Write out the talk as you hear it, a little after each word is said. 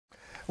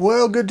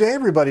Well, good day,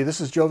 everybody.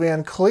 This is Joe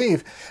Van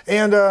Cleve,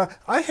 and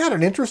I had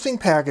an interesting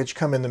package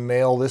come in the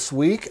mail this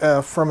week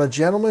from a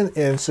gentleman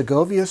in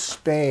Segovia,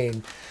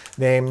 Spain,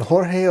 named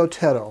Jorge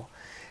Otero.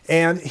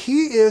 And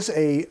he is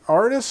an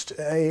artist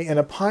and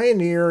a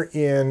pioneer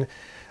in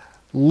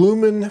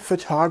lumen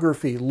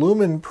photography,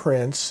 lumen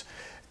prints,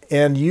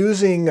 and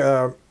using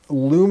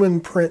lumen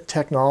print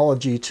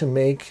technology to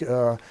make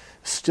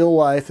still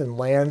life and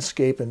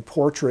landscape and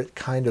portrait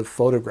kind of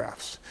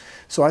photographs.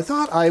 So I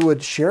thought I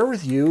would share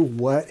with you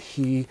what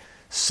he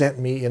sent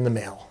me in the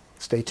mail.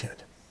 Stay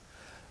tuned.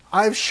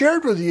 I've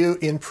shared with you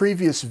in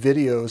previous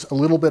videos a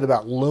little bit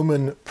about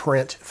lumen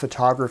print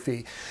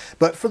photography,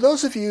 but for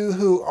those of you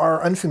who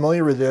are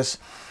unfamiliar with this,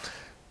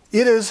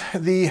 it is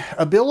the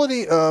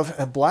ability of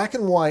a black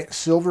and white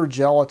silver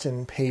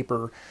gelatin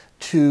paper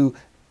to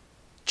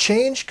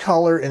change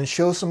color and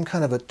show some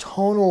kind of a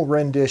tonal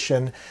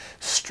rendition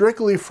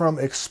strictly from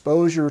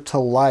exposure to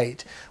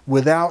light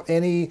without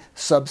any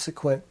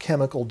subsequent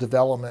chemical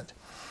development.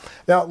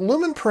 Now,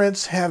 lumen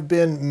prints have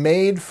been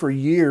made for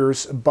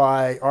years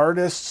by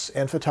artists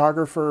and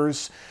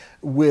photographers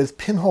with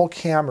pinhole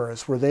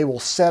cameras, where they will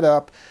set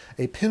up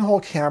a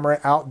pinhole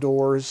camera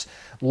outdoors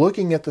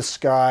looking at the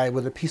sky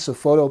with a piece of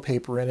photo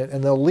paper in it,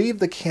 and they'll leave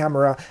the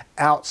camera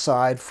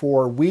outside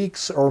for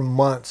weeks or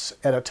months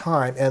at a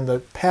time, and the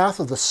path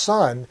of the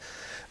sun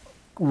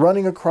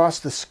running across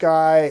the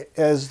sky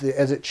as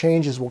it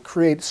changes will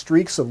create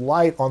streaks of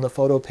light on the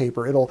photo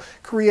paper. It'll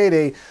create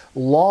a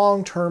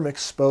long-term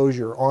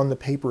exposure on the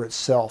paper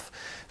itself,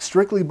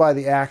 strictly by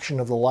the action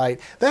of the light.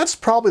 That's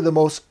probably the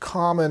most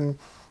common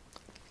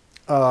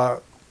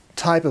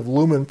type of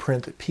lumen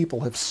print that people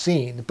have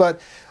seen. But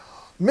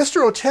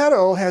Mr.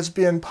 Otero has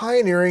been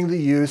pioneering the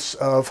use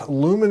of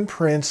lumen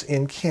prints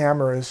in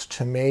cameras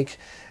to make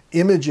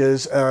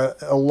images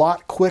a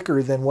lot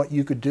quicker than what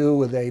you could do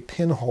with a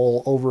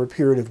pinhole over a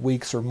period of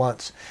weeks or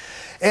months.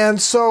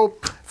 And so,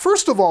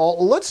 first of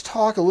all, let's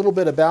talk a little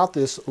bit about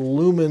this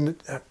lumen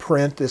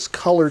print, this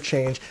color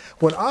change.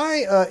 When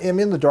I am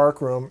in the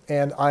darkroom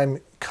and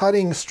I'm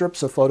cutting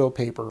strips of photo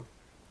paper,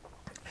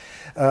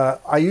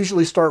 I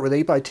usually start with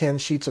 8x10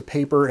 sheets of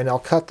paper, and I'll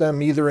cut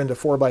them either into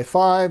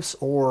 4x5s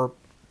or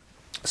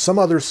some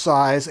other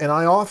size, and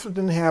I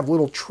often have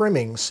little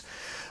trimmings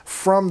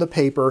from the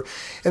paper,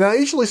 and I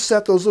usually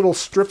set those little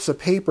strips of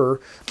paper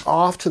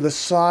off to the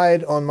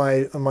side on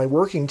my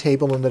working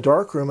table in the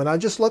darkroom, and I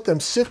just let them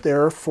sit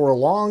there for a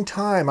long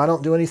time. I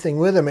don't do anything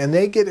with them, and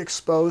they get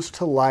exposed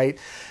to light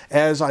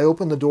as I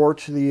open the door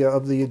to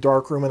the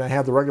darkroom and I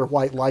have the regular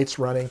white lights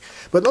running.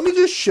 But let me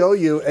just show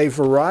you a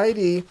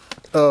variety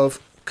of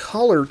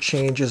color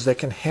changes that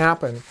can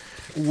happen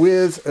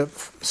with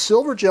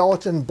silver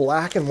gelatin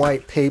black and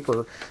white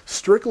paper,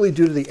 strictly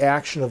due to the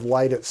action of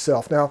light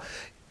itself. Now,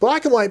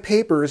 black and white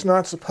paper is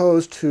not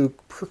supposed to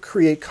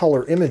create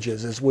color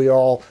images, as we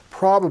all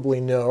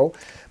probably know,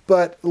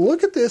 but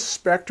look at this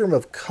spectrum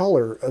of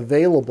color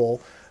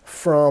available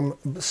from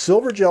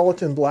silver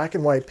gelatin black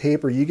and white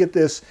paper. You get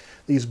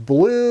these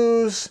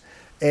blues,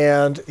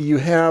 and you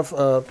have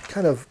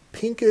kind of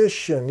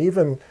pinkish and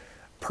even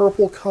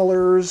purple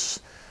colors.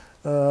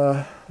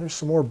 There's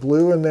some more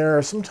blue in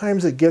there.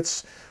 Sometimes it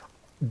gets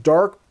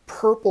dark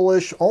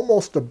purplish,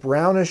 almost a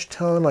brownish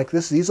tone like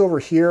this. These over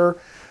here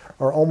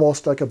are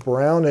almost like a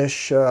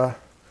brownish, kind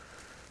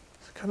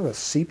of a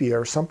sepia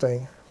or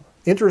something.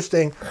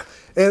 Interesting.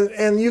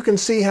 And you can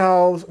see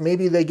how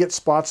maybe they get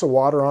spots of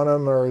water on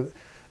them, or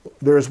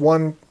there's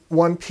one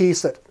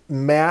piece that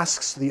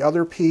masks the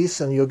other piece,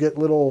 and you'll get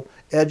little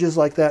edges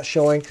like that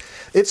showing.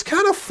 It's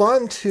kind of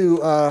fun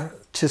to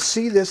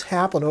see this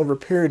happen over a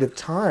period of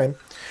time.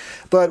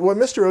 But what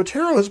Mr.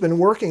 Otero has been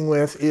working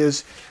with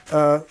is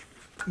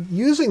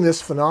using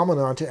this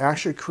phenomenon to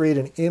actually create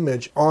an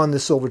image on the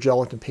silver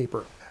gelatin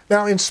paper.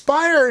 Now,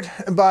 inspired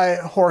by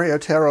Jorge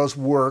Otero's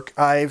work,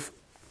 I've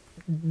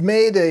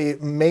made a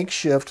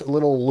makeshift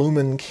little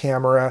lumen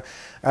camera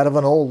out of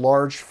an old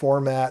large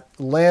format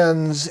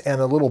lens and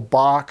a little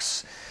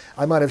box.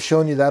 I might have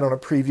shown you that on a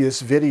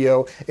previous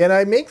video. And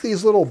I make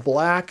these little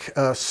black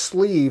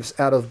sleeves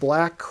out of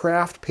black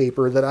craft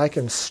paper that I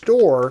can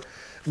store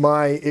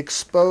my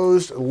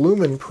exposed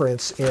lumen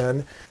prints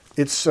in.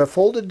 It's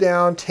folded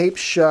down, taped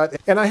shut,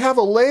 and I have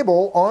a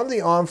label on the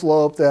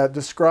envelope that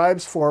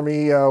describes for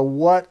me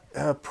what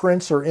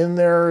prints are in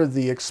there,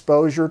 the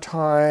exposure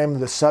time,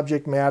 the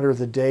subject matter,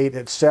 the date,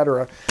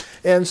 etc.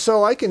 And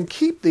so I can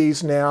keep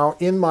these now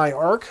in my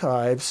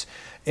archives,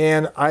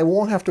 and I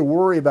won't have to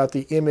worry about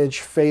the image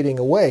fading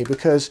away,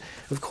 because,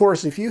 of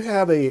course, if you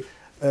have a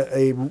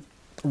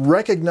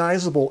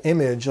recognizable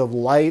image of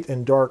light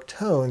and dark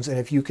tones, and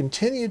if you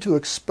continue to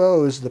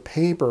expose the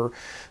paper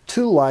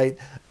to light,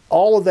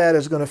 all of that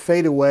is going to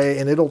fade away,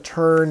 and it'll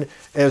turn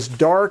as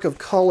dark of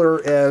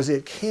color as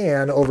it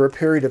can over a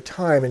period of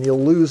time, and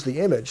you'll lose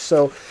the image.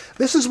 So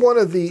this is one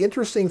of the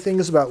interesting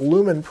things about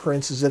lumen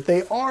prints, is that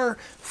they are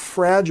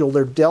fragile,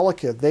 they're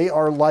delicate, they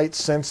are light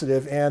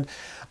sensitive, and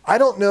I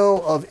don't know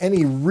of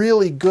any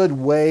really good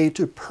way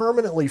to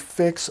permanently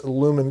fix a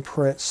lumen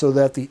print so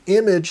that the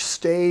image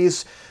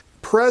stays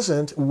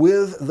present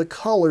with the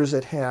colors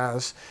it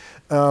has.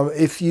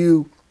 If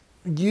you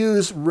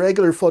use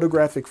regular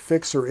photographic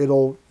fixer,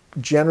 it'll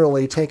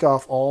generally take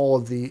off all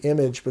of the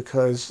image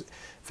because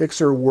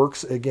fixer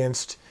works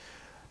against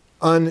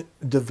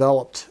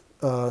undeveloped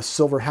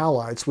silver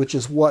halides, which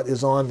is what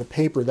is on the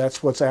paper.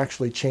 That's what's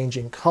actually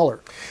changing color.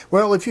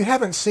 Well, if you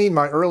haven't seen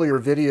my earlier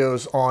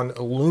videos on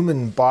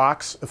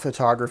Lumenbox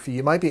photography,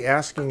 you might be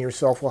asking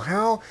yourself, well,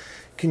 how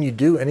can you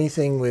do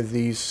anything with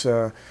these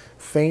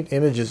faint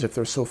images if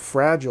they're so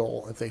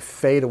fragile, if they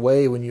fade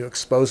away when you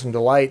expose them to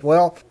light?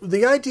 Well,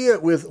 the idea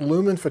with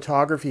lumen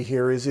photography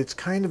here is it's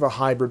kind of a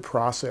hybrid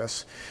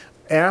process.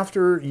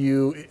 After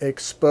you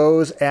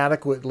expose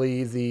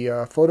adequately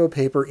the photo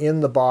paper in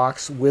the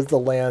box with the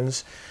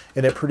lens,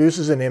 and it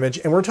produces an image,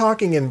 and we're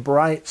talking in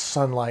bright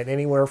sunlight,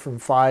 anywhere from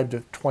 5 to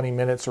 20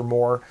 minutes or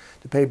more,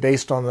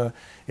 based on the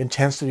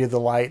intensity of the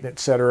light,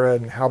 etc.,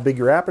 and how big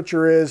your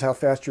aperture is, how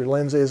fast your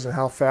lens is, and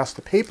how fast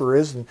the paper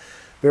is, and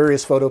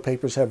various photo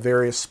papers have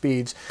various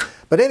speeds.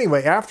 But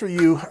anyway, after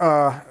you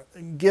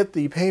get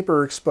the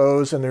paper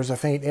exposed and there's a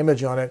faint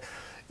image on it,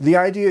 the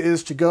idea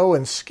is to go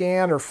and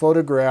scan or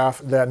photograph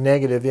that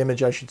negative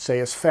image, I should say,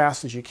 as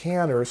fast as you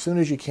can or as soon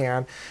as you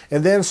can,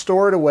 and then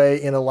store it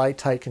away in a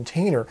light-tight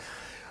container.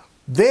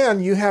 Then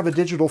you have a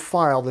digital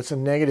file that's a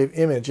negative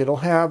image. It'll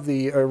have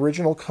the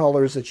original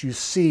colors that you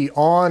see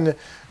on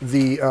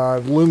the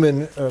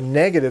lumen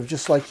negative,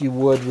 just like you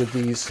would with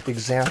these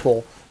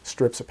example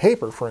strips of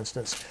paper, for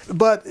instance.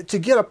 But to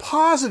get a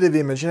positive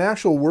image, an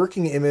actual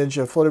working image,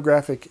 a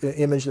photographic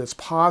image that's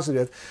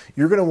positive,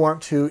 you're going to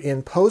want to,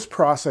 in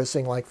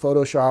post-processing like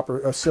Photoshop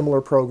or a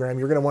similar program,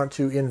 you're going to want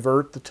to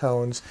invert the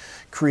tones,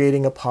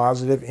 creating a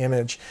positive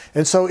image.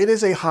 And so it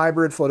is a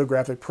hybrid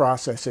photographic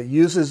process. It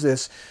uses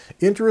this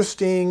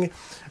interesting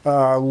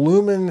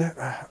lumen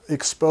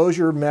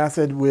exposure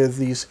method with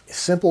these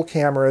simple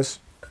cameras,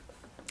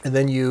 and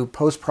then you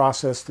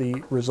post-process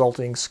the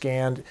resulting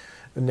scanned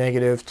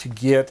negative to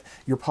get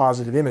your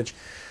positive image.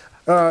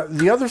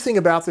 The other thing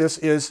about this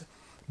is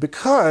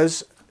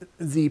because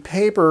the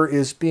paper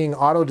is being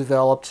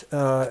auto-developed,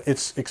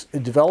 it's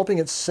developing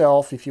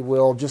itself, if you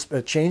will, just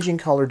changing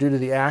color due to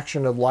the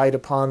action of light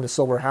upon the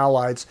silver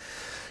halides.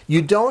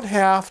 You don't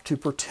have to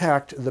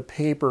protect the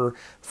paper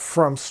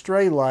from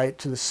stray light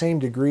to the same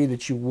degree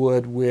that you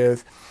would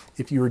with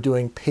if you were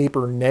doing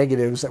paper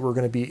negatives that were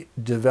going to be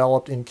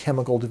developed in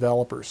chemical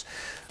developers.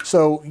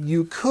 So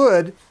you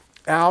could,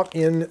 out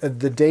in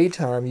the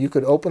daytime, you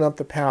could open up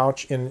the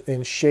pouch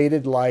in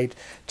shaded light,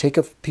 take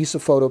a piece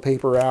of photo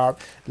paper out,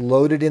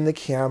 load it in the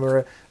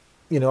camera,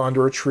 you know,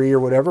 under a tree or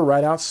whatever,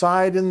 right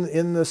outside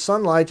in the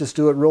sunlight. Just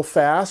do it real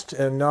fast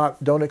and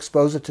don't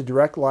expose it to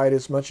direct light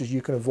as much as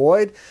you can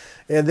avoid.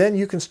 And then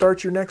you can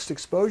start your next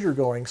exposure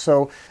going.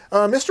 So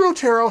Mr.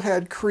 Otero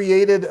had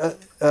created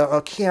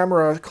a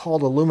camera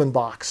called a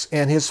Lumenbox.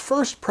 And his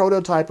first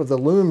prototype of the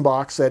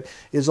Lumenbox that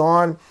is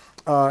on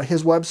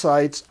his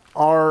websites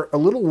are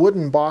little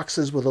wooden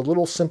boxes with a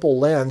little simple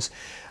lens.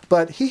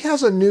 But he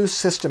has a new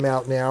system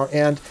out now,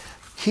 and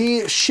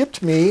he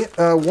shipped me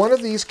one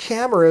of these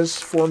cameras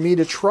for me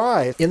to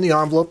try. In the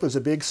envelope is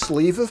a big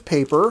sleeve of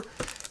paper,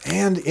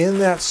 and in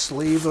that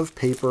sleeve of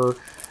paper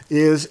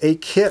is a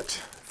kit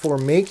for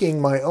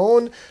making my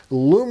own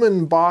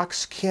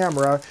Lumenbox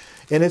camera.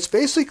 And it's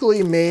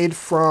basically made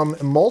from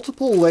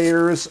multiple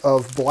layers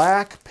of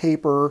black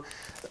paper,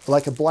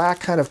 like a black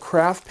kind of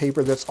craft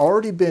paper that's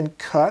already been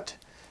cut,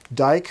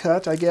 die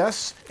cut, I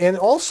guess. And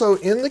also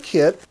in the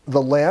kit,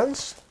 the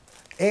lens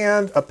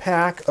and a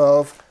pack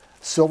of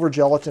silver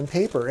gelatin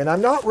paper. And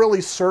I'm not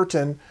really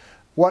certain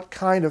what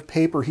kind of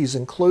paper he's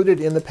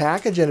included in the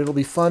package, and it'll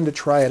be fun to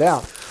try it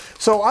out.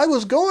 So I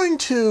was going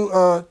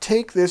to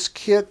take this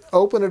kit,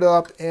 open it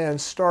up,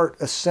 and start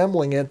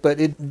assembling it,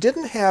 but it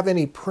didn't have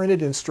any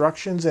printed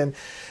instructions, and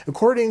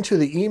according to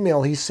the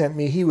email he sent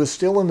me, he was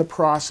still in the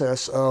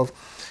process of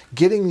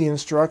getting the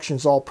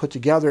instructions all put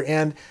together,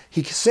 and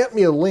he sent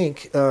me a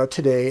link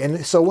today.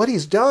 And so what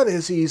he's done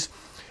is he's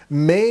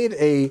made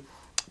a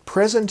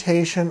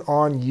presentation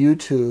on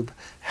YouTube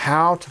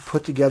how to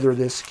put together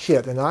this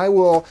kit, and I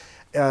will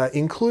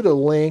include a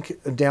link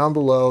down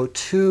below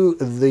to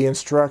the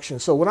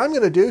instructions. So what I'm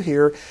going to do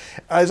here,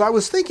 as I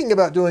was thinking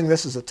about doing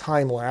this as a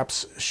time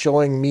lapse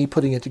showing me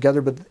putting it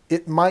together, but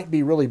it might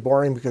be really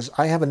boring because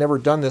I haven't never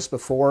done this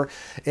before,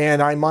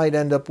 and I might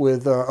end up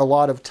with a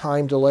lot of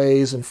time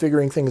delays and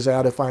figuring things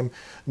out if I'm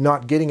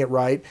not getting it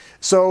right.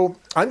 So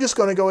I'm just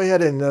going to go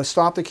ahead and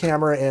stop the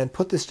camera and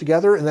put this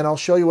together, and then I'll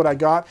show you what I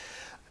got.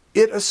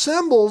 It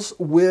assembles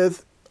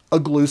with a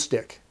glue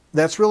stick.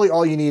 That's really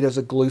all you need is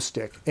a glue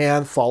stick,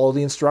 and follow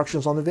the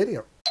instructions on the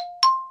video.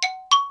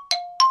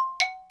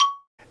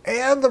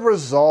 And the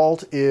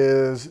result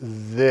is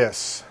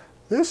this.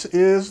 This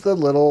is the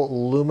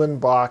little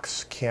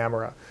Lumenbox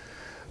camera.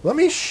 Let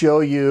me show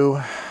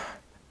you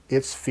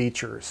its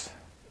features.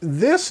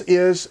 This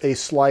is a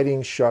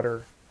sliding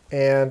shutter,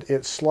 and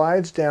it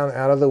slides down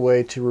out of the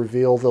way to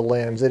reveal the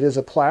lens. It is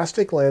a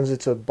plastic lens.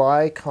 It's a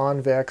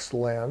biconvex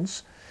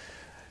lens.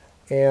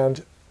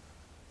 And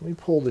let me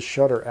pull the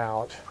shutter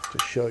out to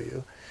show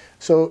you.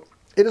 So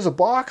it is a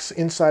box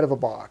inside of a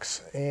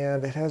box,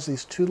 and it has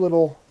these two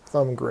little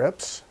thumb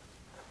grips.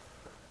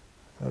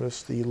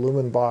 Notice the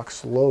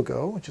Lumenbox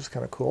logo, which is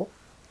kind of cool.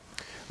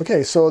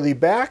 Okay, so the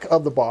back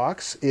of the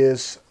box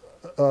is,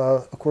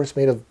 of course,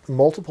 made of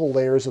multiple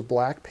layers of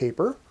black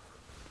paper,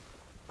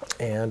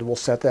 and we'll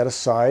set that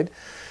aside.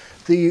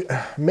 The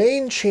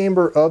main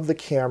chamber of the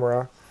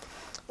camera,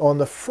 on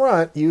the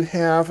front, you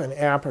have an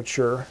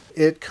aperture.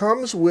 It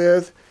comes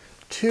with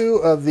two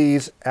of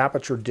these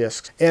aperture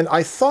discs. And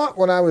I thought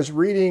when I was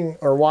reading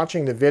or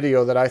watching the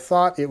video that I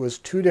thought it was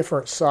two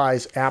different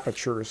size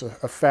apertures,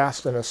 a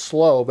fast and a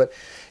slow, but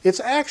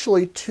it's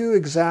actually two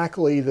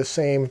exactly the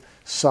same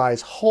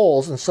size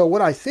holes. And so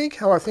what I think,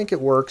 how I think it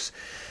works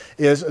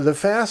is the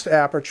fast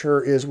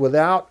aperture is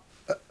without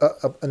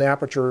an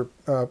aperture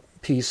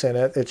piece in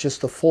it. It's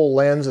just the full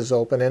lens is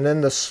open. And then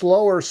the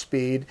slower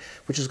speed,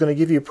 which is going to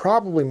give you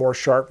probably more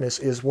sharpness,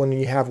 is when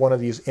you have one of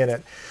these in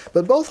it.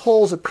 But both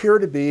holes appear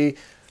to be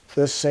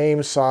the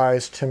same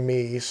size to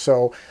me.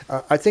 So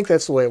I think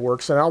that's the way it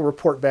works. And I'll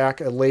report back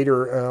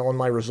later on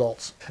my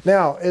results.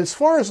 Now, as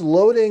far as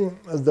loading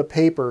the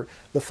paper,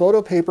 the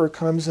photo paper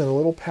comes in a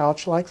little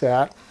pouch like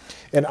that.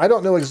 And I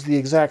don't know the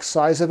exact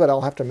size of it.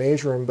 I'll have to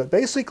measure them. But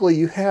basically,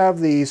 you have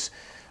these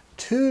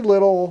two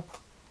little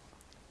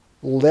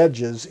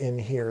ledges in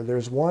here.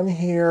 There's one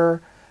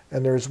here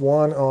and there's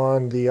one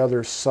on the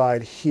other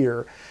side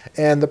here.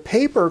 And the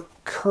paper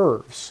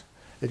curves.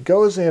 It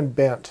goes in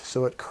bent,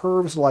 so it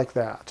curves like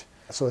that.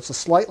 So it's a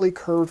slightly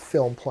curved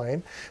film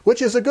plane,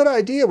 which is a good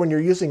idea when you're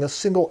using a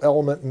single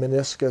element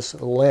meniscus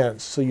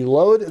lens. So you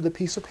load the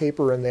piece of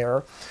paper in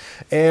there,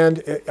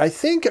 and I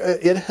think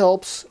it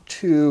helps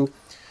to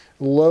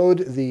load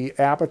the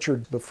aperture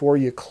before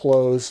you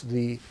close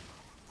the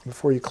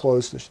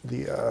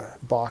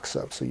box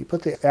up. So you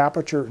put the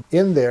aperture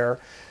in there,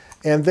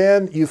 and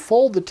then you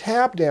fold the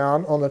tab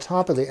down on the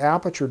top of the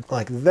aperture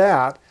like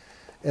that,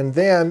 and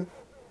then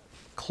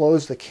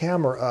close the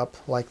camera up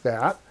like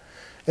that.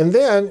 And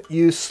then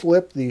you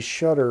slip the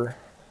shutter,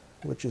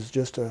 which is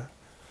just a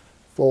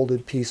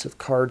folded piece of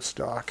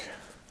cardstock,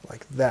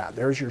 like that.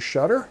 There's your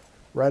shutter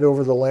right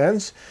over the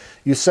lens.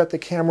 You set the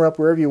camera up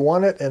wherever you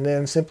want it, and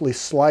then simply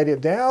slide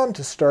it down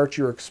to start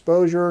your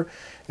exposure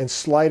and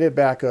slide it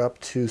back up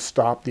to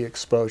stop the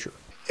exposure.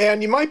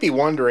 And you might be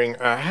wondering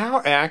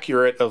how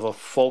accurate of a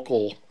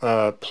focal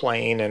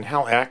plane and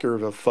how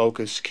accurate of a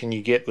focus can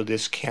you get with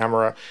this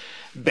camera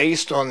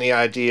based on the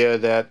idea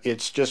that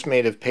it's just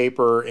made of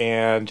paper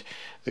and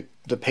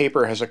the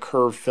paper has a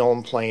curved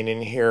film plane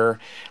in here.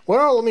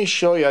 Well, let me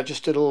show you. I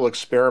just did a little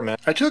experiment.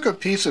 I took a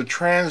piece of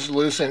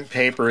translucent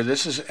paper.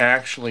 This is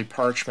actually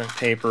parchment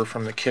paper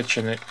from the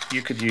kitchen.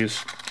 You could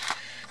use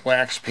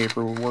wax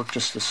paper, would work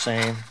just the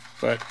same.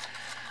 But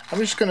I'm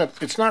just going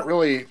to, it's not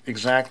really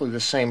exactly the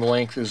same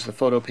length as the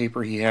photo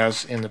paper he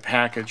has in the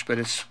package, but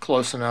it's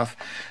close enough.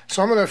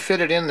 So I'm going to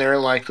fit it in there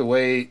like the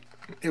way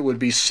it would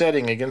be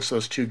setting against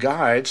those two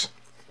guides.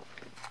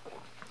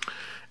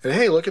 And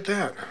hey, look at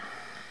that.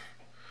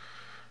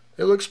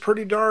 It looks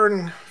pretty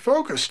darn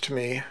focused to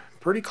me,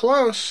 pretty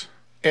close.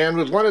 And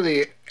with one of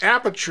the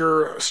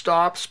aperture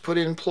stops put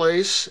in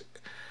place,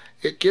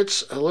 it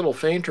gets a little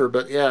fainter,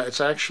 but yeah,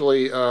 it's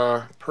actually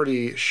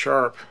pretty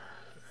sharp.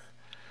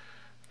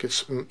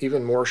 Gets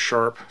even more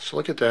sharp. So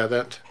look at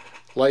that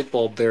light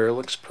bulb there. It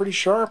looks pretty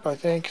sharp, I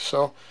think.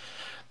 So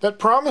that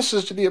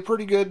promises to be a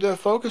pretty good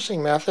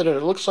focusing method, and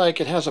it looks like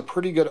it has a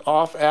pretty good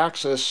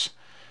off-axis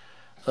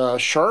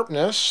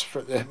sharpness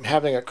for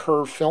having a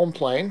curved film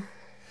plane.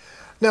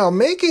 Now,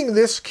 making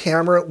this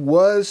camera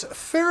was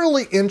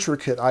fairly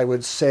intricate, I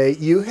would say.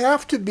 You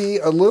have to be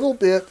a little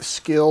bit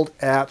skilled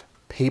at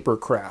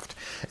papercraft.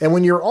 And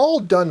when you're all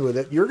done with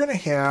it, you're going to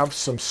have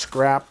some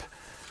scrap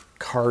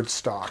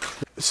cardstock.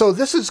 So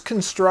this is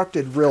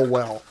constructed real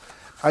well.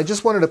 I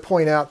just wanted to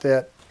point out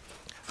that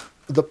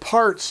the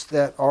parts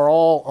that are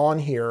all on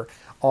here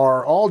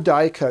are all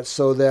die cut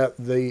so that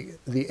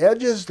the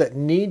edges that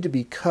need to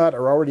be cut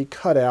are already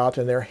cut out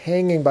and they're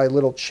hanging by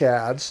little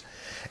chads.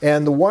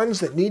 And the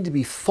ones that need to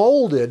be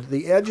folded,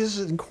 the edges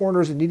and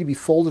corners that need to be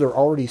folded are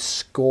already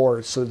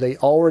scored, so they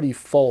already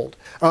fold.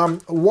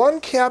 One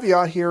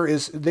caveat here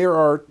is there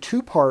are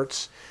two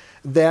parts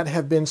that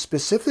have been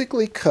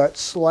specifically cut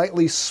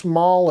slightly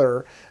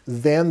smaller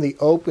than the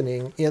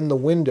opening in the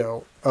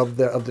window of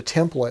the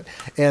template,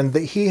 and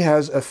he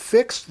has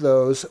affixed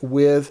those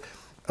with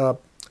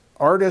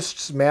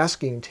artist's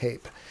masking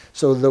tape.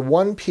 So the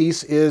one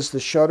piece is the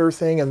shutter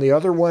thing, and the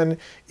other one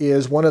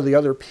is one of the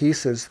other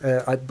pieces,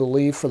 I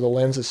believe, for the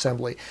lens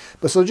assembly.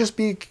 But so just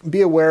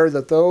be aware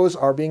that those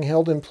are being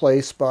held in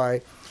place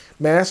by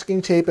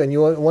masking tape, and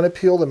you want to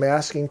peel the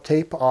masking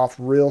tape off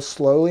real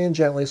slowly and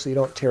gently so you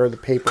don't tear the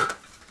paper.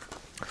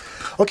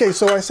 Okay,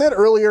 so I said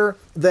earlier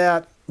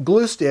that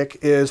glue stick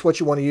is what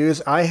you want to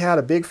use. I had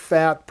a big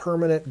fat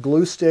permanent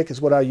glue stick is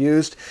what I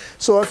used.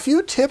 So a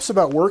few tips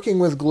about working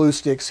with glue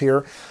sticks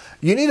here.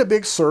 You need a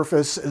big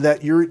surface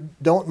that you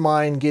don't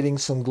mind getting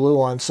some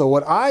glue on. So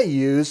what I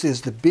use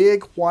is the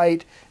big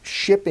white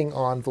shipping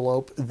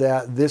envelope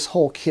that this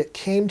whole kit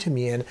came to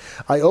me in.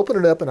 I open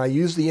it up and I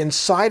use the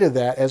inside of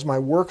that as my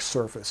work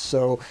surface.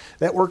 So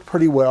that worked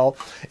pretty well.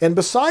 And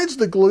besides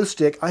the glue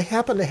stick, I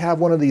happen to have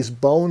one of these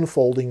bone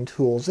folding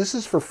tools. This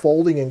is for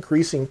folding and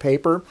creasing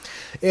paper.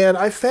 And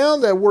I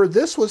found that where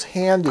this was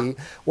handy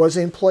was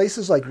in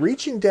places like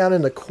reaching down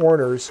in the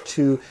corners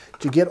to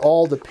get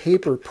all the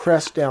paper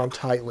pressed down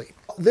tightly.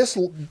 This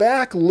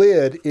back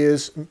lid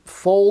is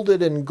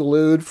folded and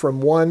glued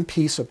from one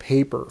piece of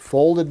paper,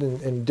 folded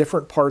in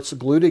different parts,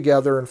 glued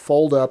together and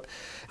fold up.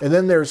 And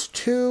then there's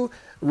two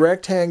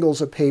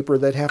rectangles of paper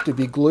that have to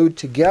be glued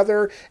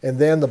together, and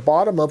then the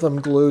bottom of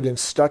them glued and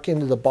stuck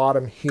into the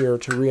bottom here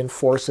to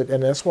reinforce it.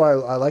 And that's why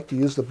I like to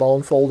use the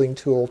bone folding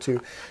tool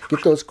to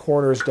get those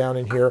corners down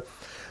in here.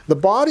 The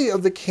body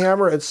of the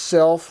camera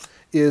itself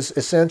is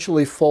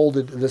essentially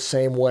folded the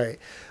same way.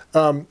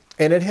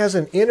 And it has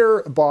an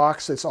inner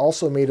box that's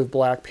also made of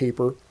black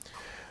paper.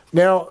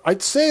 Now,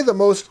 I'd say the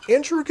most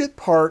intricate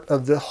part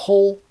of the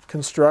whole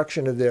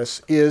construction of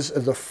this is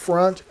the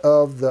front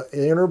of the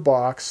inner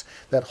box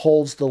that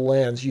holds the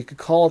lens. You could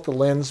call it the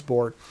lens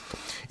board.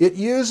 It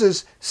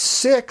uses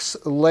 6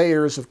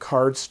 layers of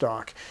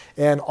cardstock,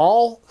 and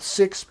all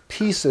 6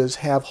 pieces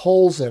have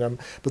holes in them,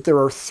 but there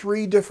are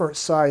 3 different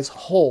size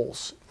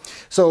holes.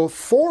 So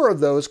 4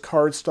 of those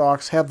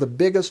cardstocks have the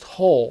biggest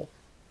hole.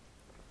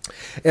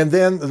 And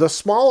then the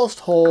smallest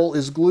hole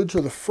is glued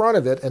to the front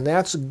of it, and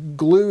that's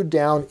glued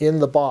down in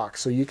the box.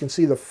 So you can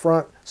see the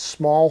front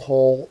small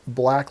hole,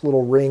 black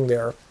little ring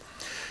there.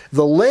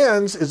 The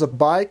lens is a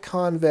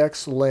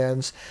biconvex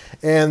lens,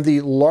 and the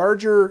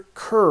larger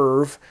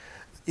curve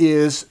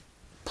is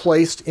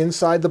placed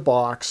inside the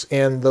box,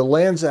 and the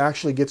lens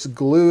actually gets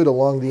glued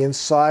along the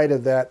inside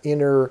of that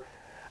inner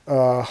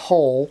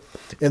hole.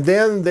 And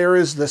then there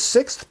is the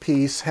 6th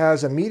piece,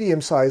 has a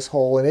medium-sized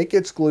hole, and it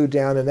gets glued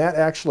down, and that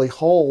actually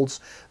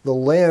holds the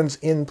lens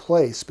in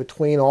place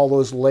between all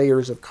those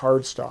layers of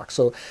cardstock.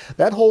 So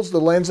that holds the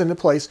lens into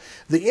place.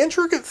 The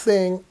intricate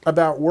thing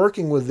about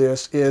working with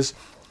this is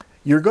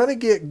you're going to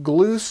get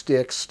glue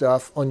stick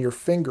stuff on your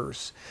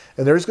fingers,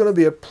 and there's going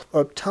to be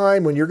a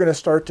time when you're going to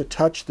start to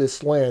touch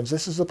this lens.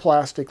 This is a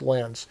plastic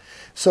lens.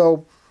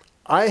 So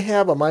I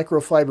have a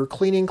microfiber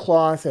cleaning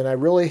cloth, and I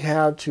really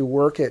had to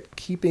work at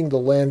keeping the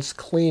lens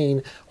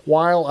clean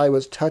while I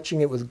was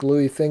touching it with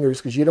gluey fingers,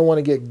 because you don't want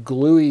to get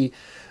gluey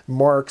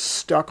marks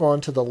stuck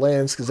onto the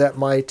lens, because that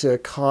might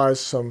cause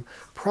some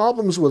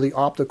problems with the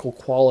optical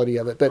quality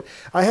of it. But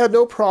I had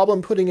no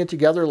problem putting it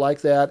together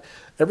like that.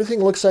 Everything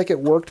looks like it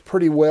worked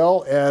pretty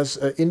well as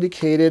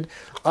indicated.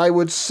 I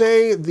would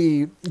say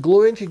the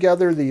gluing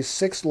together these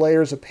 6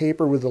 layers of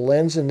paper with the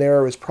lens in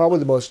there was probably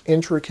the most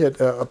intricate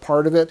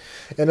part of it.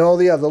 And oh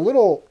yeah, the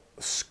little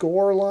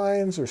score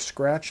lines or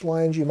scratch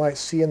lines you might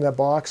see in the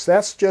box,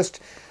 that's just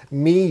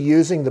me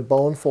using the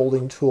bone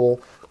folding tool,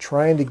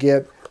 trying to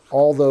get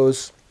all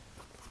those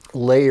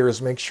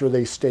layers, make sure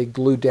they stay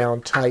glued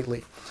down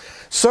tightly.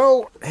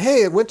 So,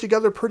 hey, it went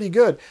together pretty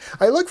good.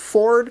 I look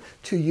forward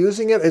to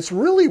using it. It's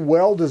really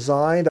well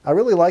designed. I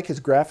really like his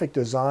graphic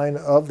design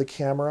of the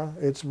camera.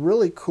 It's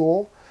really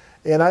cool.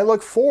 And I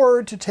look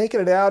forward to taking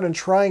it out and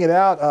trying it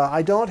out.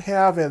 I don't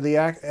have the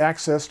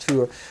access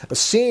to a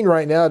scene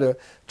right now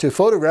to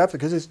photograph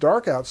because it's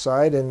dark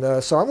outside.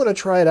 And so I'm going to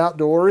try it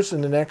outdoors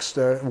in the next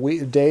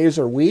days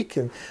or week,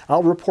 and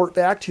I'll report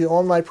back to you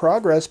on my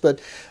progress. But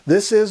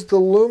this is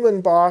the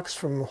Lumenbox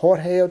from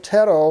Jorge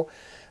Otero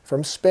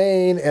from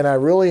Spain, and I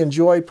really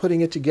enjoyed putting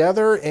it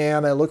together,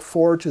 and I look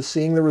forward to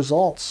seeing the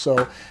results.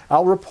 So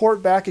I'll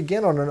report back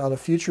again on a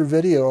future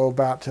video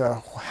about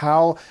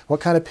what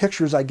kind of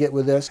pictures I get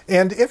with this.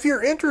 And if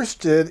you're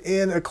interested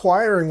in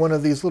acquiring one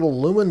of these little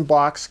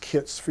Lumenbox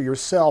kits for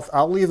yourself,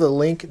 I'll leave a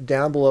link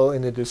down below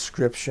in the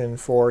description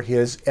for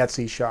his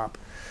Etsy shop.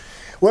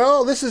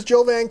 Well, this is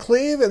Joe Van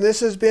Cleve, and this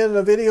has been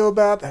a video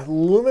about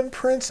Lumen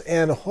prints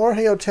and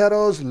Jorge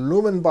Otero's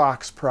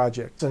Lumenbox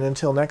project. And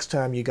until next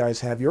time, you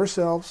guys have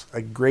yourselves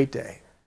a great day.